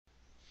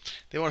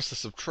they want us to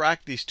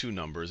subtract these two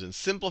numbers and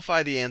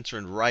simplify the answer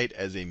and write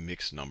as a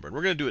mixed number. And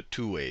we're going to do it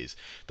two ways.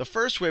 The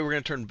first way, we're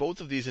going to turn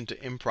both of these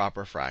into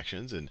improper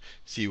fractions and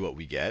see what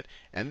we get.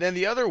 And then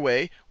the other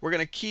way, we're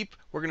going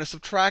to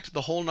subtract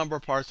the whole number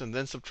parts and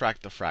then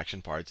subtract the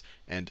fraction parts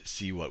and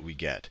see what we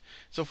get.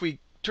 So if we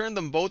turn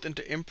them both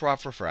into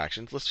improper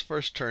fractions, let's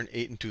first turn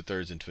 8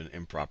 2/3 into an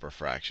improper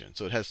fraction.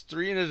 So it has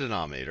 3 in the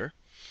denominator.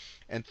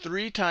 And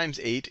 3 times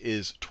 8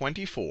 is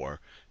 24.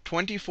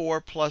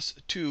 24 plus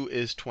 2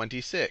 is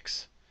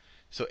 26.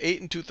 So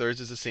 8 2/3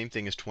 is the same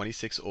thing as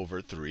 26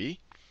 over 3.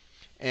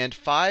 And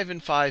 5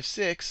 and 5,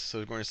 6. So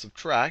we're going to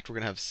subtract. We're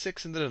going to have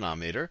 6 in the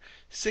denominator.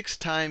 6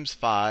 times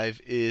 5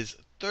 is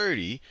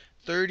 30.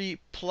 30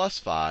 plus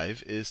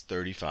 5 is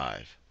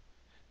 35.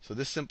 So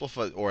this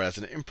simplifies, or as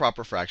an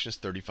improper fraction, is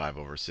 35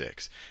 over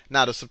 6.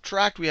 Now to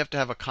subtract, we have to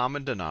have a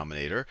common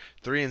denominator.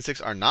 3 and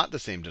 6 are not the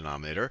same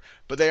denominator,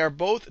 but they are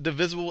both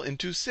divisible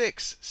into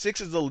 6.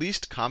 6 is the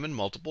least common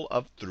multiple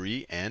of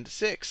 3 and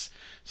 6.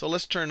 So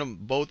let's turn them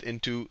both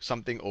into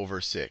something over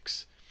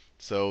 6.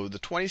 So the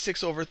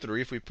 26 over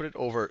 3, if we put it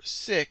over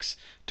 6,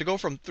 to go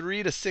from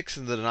 3 to 6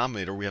 in the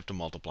denominator, we have to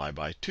multiply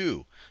by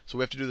 2. So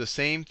we have to do the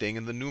same thing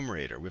in the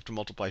numerator. We have to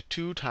multiply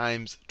 2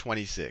 times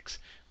 26,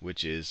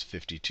 which is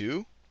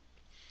 52.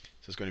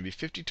 So it's going to be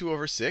 52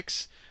 over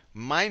 6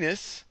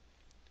 minus,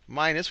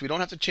 we don't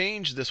have to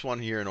change this one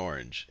here in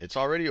orange. It's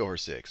already over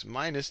 6,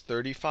 minus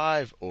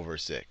 35 over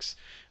 6,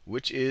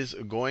 which is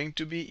going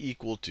to be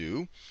equal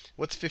to,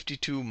 what's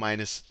 52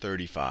 minus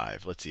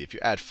 35? Let's see. If you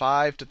add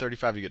 5 to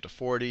 35, you get to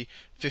 40.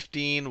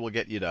 15 will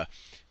get you to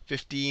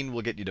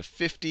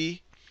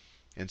 50.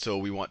 And so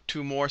we want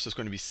 2 more, so it's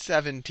going to be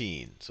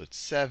 17. So it's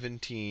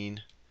 17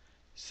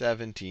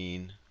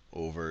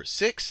 over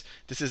 6.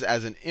 This is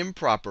as an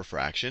improper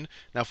fraction.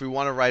 Now, if we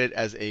want to write it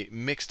as a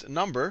mixed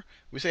number,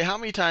 we say, how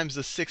many times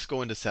does 6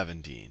 go into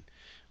 17?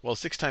 Well,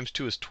 6 times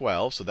 2 is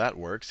 12, so that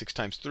works. 6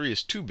 times 3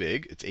 is too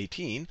big. It's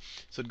 18.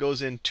 So it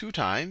goes in 2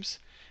 times.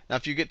 Now,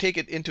 if you take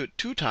it into it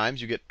 2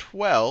 times, you get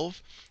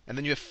 12. And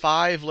then you have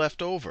 5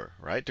 left over,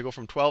 right? To go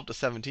from 12 to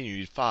 17, you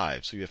need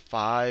 5. So you have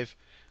 5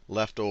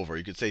 left over.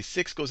 You could say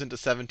 6 goes into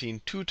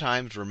 17 2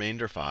 times,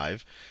 remainder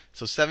 5.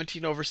 So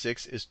 17 over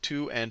 6 is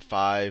 2 and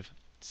 5,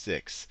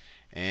 6.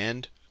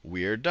 And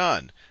we're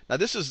done. Now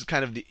this is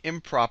kind of the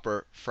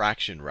improper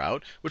fraction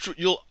route, which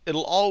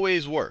it'll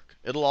always work.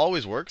 It'll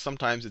always work.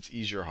 Sometimes it's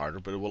easier or harder,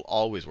 but it will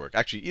always work.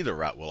 Actually, either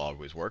route will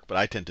always work, but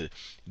I tend to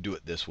do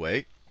it this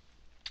way.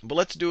 But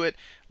let's do it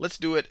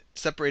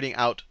separating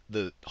out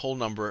the whole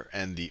number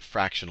and the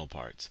fractional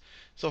parts.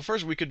 So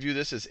first we could view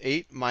this as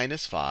 8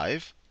 minus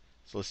 5.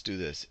 So let's do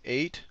this.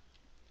 8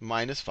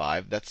 minus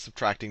 5, that's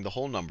subtracting the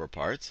whole number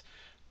parts,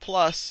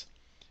 plus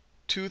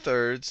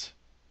 2/3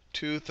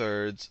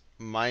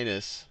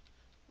 minus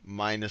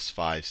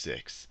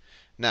 5/6.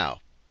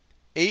 Now,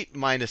 8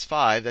 minus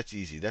 5, that's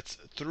easy. That's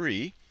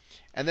 3.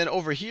 And then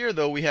over here,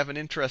 though, we have an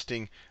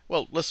interesting,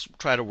 well, let's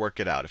try to work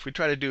it out. If we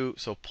try to do,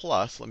 so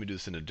plus, let me do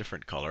this in a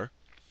different color.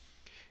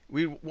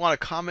 We want a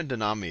common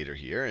denominator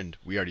here, and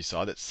we already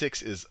saw that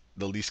 6 is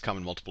the least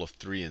common multiple of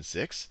 3 and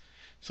 6.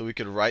 So we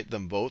could write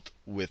them both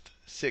with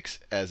 6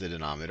 as a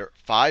denominator.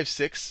 5,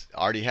 6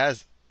 already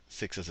has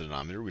 6 as a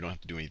denominator. We don't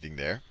have to do anything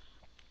there.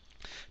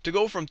 To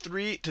go from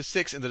 3 to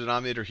 6 in the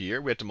denominator here,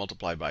 we have to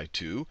multiply by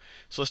 2.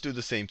 So let's do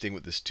the same thing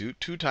with this 2.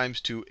 2 times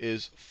 2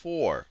 is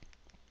 4.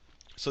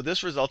 So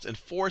this results in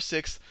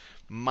 4/6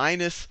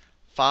 minus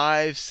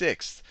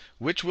 5/6,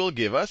 which will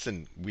give us,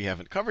 and we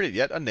haven't covered it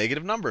yet, a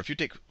negative number. If you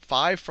take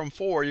 5 from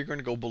 4, you're going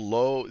to go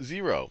below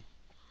 0.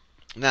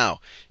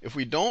 Now, if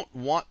we don't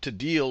want to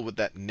deal with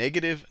that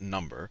negative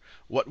number,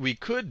 what we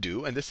could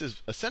do, and this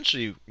is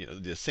essentially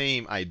the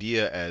same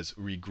idea as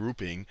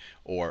regrouping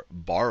or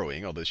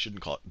borrowing, although they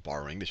shouldn't call it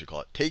borrowing, they should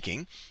call it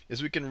taking,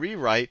 is we can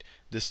rewrite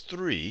this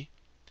 3.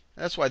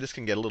 That's why this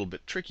can get a little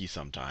bit tricky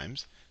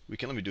sometimes.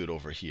 Let me do it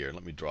over here.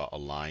 Let me draw a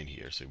line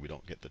here so we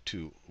don't get the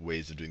two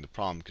ways of doing the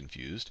problem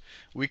confused.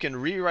 We can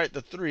rewrite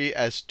the 3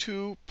 as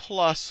 2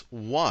 plus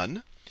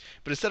 1.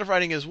 But instead of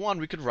writing as 1,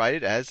 we could write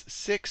it as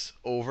 6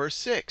 over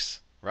 6.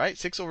 Right?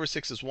 6 over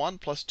 6 is 1,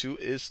 plus 2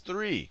 is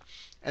 3.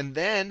 And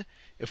then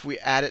if we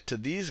add it to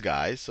these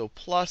guys, so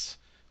plus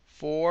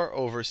 4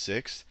 over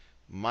 6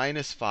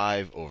 minus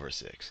 5 over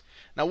 6.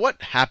 Now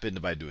what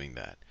happened by doing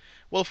that?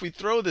 Well, if we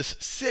throw this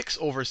 6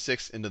 over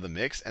 6 into the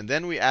mix, and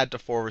then we add to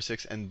 4 over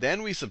 6, and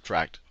then we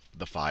subtract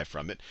the 5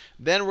 from it,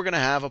 then we're going to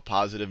have a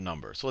positive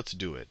number. So let's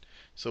do it.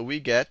 So we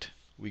get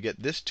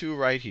this 2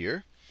 right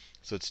here.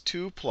 So it's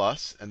 2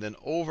 plus, and then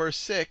over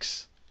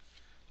 6,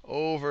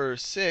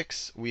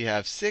 we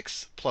have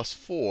 6 plus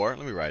 4.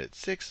 Let me write it.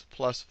 6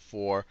 plus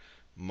 4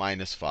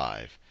 minus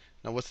 5.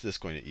 Now what's this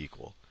going to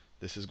equal?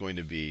 This is going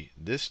to be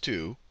this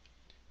 2,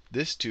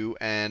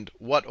 and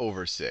what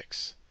over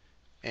 6?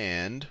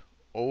 And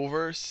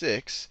over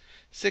 6.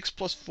 6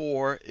 plus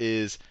 4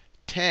 is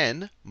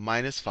 10,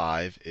 minus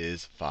 5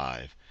 is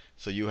 5.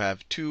 So you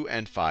have 2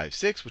 and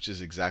 5/6, which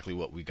is exactly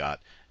what we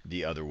got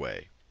the other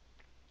way.